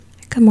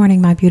Good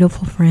morning, my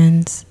beautiful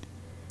friends.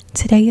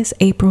 Today is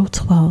April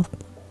 12th,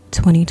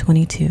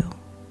 2022.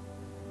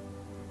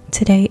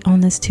 Today,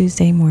 on this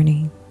Tuesday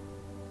morning,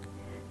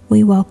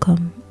 we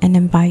welcome and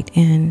invite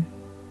in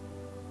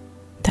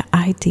the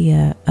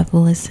idea of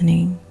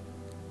listening.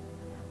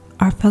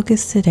 Our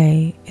focus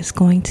today is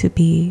going to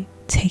be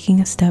taking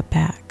a step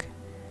back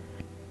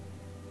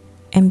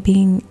and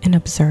being an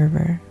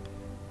observer.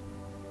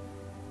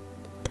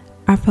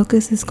 Our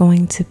focus is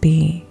going to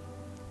be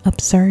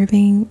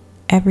observing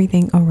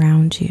everything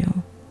around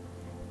you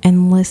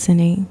and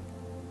listening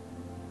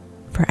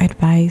for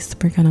advice.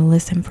 We're going to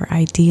listen for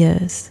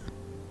ideas,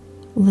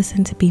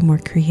 listen to be more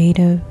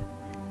creative,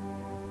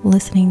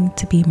 listening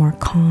to be more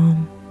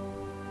calm.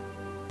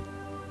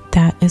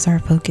 That is our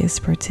focus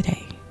for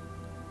today.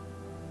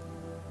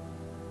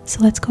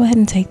 So let's go ahead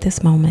and take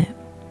this moment,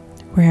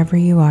 wherever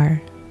you are,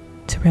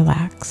 to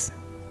relax.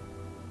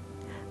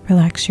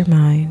 Relax your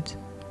mind,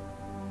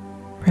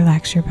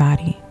 relax your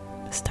body,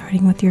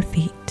 starting with your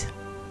feet.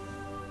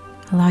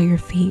 Allow your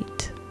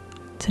feet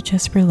to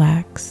just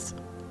relax.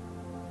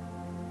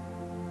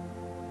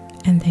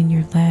 And then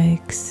your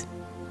legs,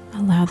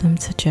 allow them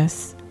to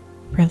just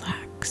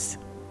relax.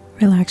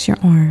 Relax your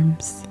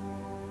arms.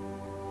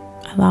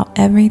 Allow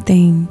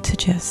everything to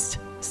just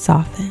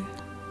soften.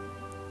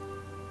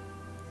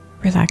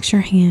 Relax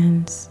your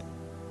hands.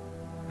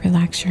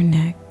 Relax your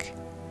neck.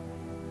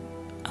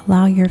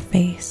 Allow your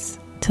face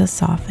to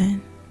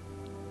soften.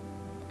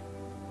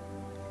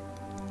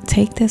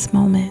 Take this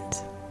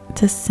moment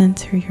to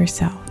center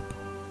yourself.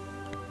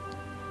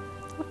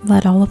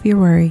 Let all of your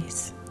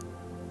worries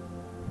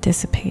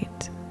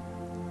dissipate.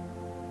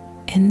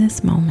 In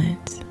this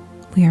moment,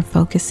 we are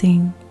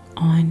focusing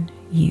on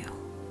you.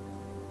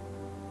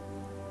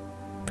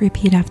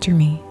 Repeat after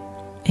me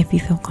if you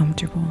feel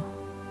comfortable.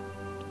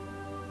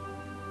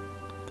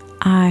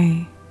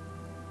 I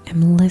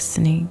am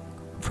listening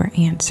for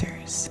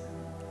answers.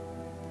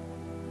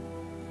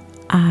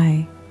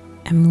 I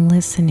am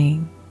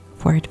listening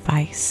for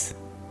advice.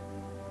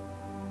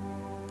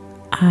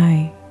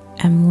 I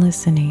am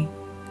listening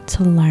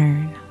to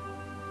learn.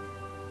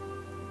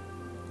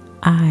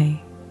 I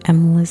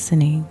am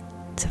listening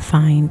to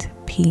find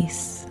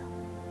peace.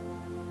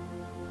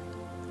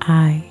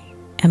 I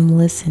am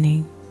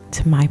listening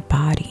to my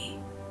body.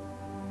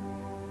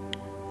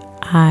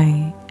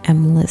 I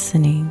am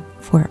listening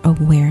for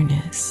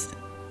awareness.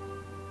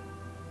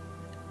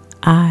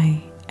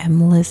 I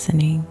am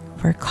listening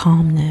for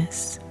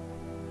calmness.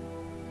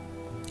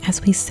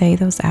 As we say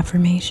those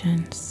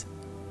affirmations,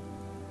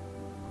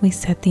 we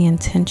set the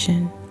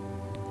intention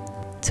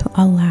to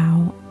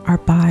allow our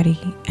body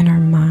and our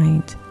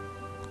mind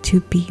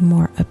to be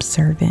more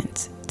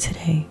observant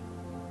today.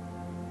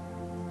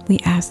 We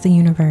ask the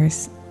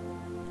universe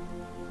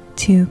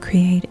to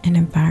create an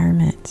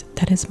environment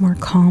that is more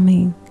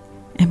calming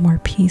and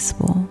more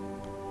peaceful,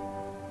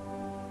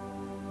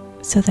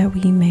 so that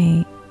we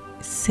may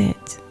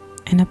sit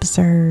and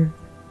observe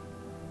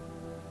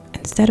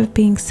instead of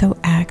being so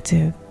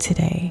active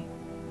today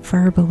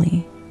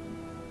verbally.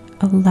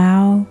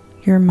 Allow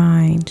your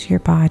mind, your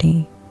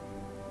body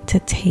to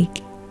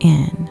take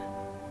in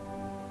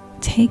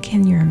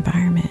your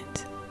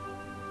environment.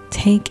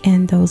 Take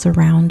in those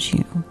around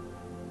you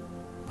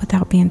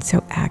without being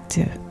so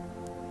active,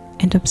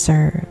 and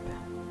observe.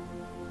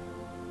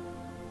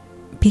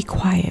 Be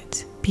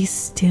quiet, be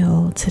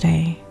still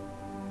today.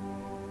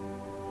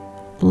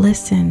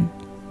 Listen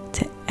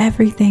to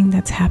everything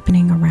that's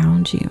happening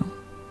around you.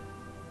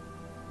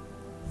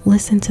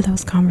 Listen to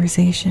those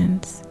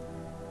conversations.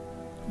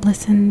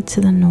 Listen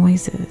to the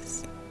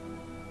noises.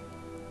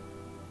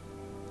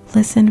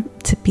 Listen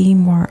to be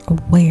more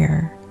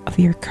aware of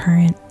your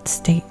current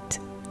state.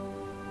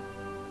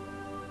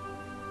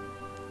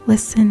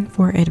 Listen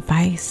for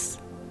advice.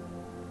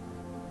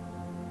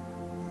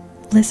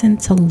 Listen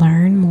to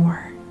learn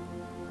more.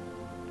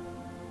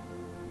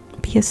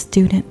 Be a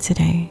student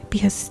today.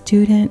 Be a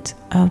student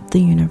of the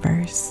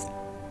universe.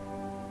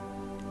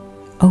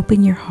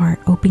 Open your heart,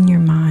 open your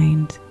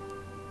mind,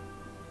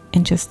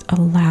 and just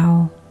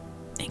allow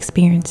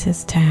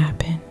experiences to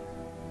happen.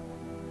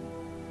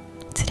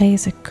 Today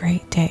is a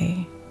great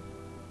day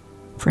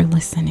for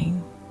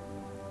listening.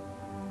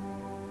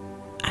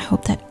 I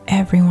hope that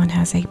everyone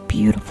has a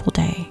beautiful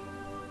day.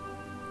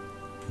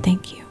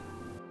 Thank you.